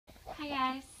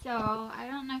guys, so I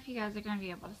don't know if you guys are going to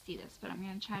be able to see this, but I'm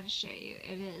going to try to show you.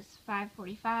 It is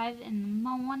 5:45 in the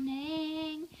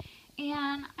morning,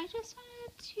 and I just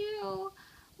wanted to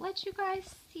let you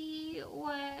guys see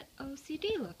what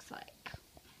OCD looks like,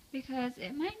 because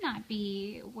it might not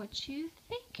be what you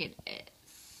think it is.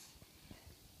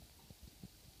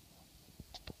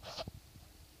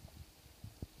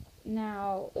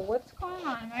 Now, what's going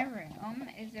on in my room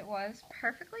is it was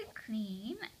perfectly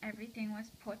clean. Everything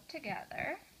was put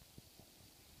together.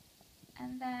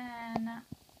 And then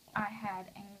I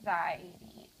had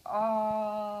anxiety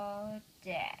all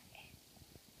day.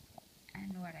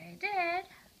 And what I did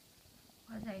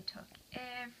was I took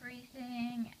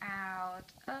everything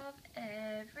out of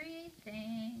everything.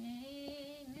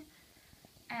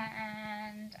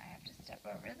 And I have to step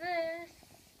over this.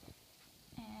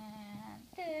 And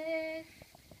this,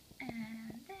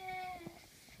 and this.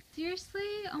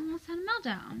 Seriously, almost had a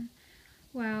meltdown.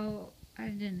 Well, I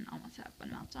didn't almost have a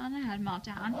meltdown, I had a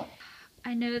meltdown.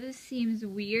 I know this seems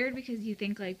weird because you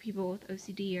think like people with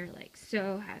OCD are like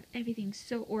have everything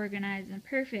so organized and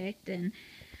perfect, and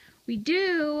we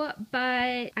do,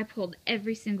 but I pulled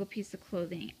every single piece of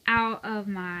clothing out of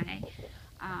my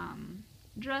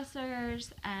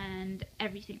dressers and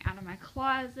everything out of my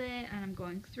closet, and I'm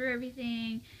going through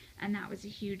everything, and that was a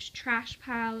huge trash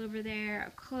pile over there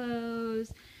of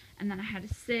clothes. And then I had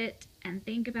to sit and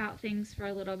think about things for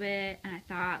a little bit, and I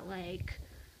thought, like,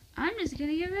 I'm just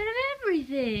gonna get rid of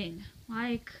everything.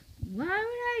 Like, why would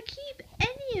I keep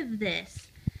any of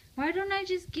this? Why don't I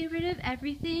just get rid of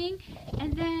everything,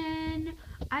 and then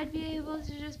I'd be able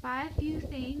to just buy a few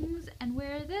things and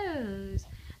wear those?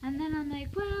 And then I'm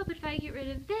like, well, but if I get rid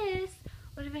of this,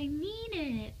 what if I need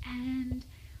it? And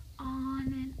on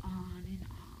and on and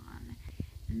on.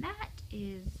 And that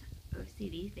is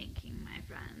OCD thinking, my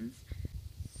friends.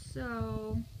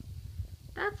 So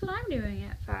that's what I'm doing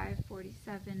at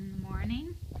 5:47 in the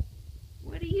morning.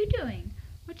 What are you doing?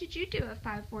 What did you do at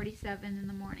 5:47 in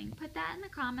the morning? Put that in the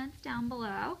comments down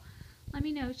below. Let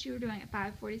me know what you were doing at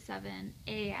 5:47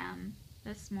 a.m.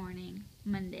 this morning,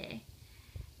 Monday.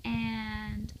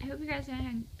 And I hope you guys are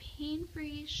having a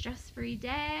pain-free, stress-free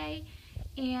day.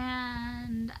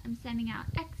 And I'm sending out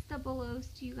X-double-O's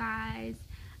to you guys.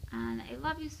 And I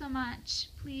love you so much.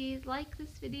 Please like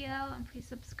this video and please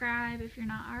subscribe if you're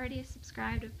not already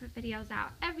subscribed. I put videos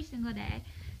out every single day.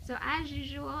 So as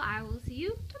usual, I will see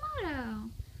you tomorrow.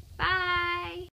 Bye!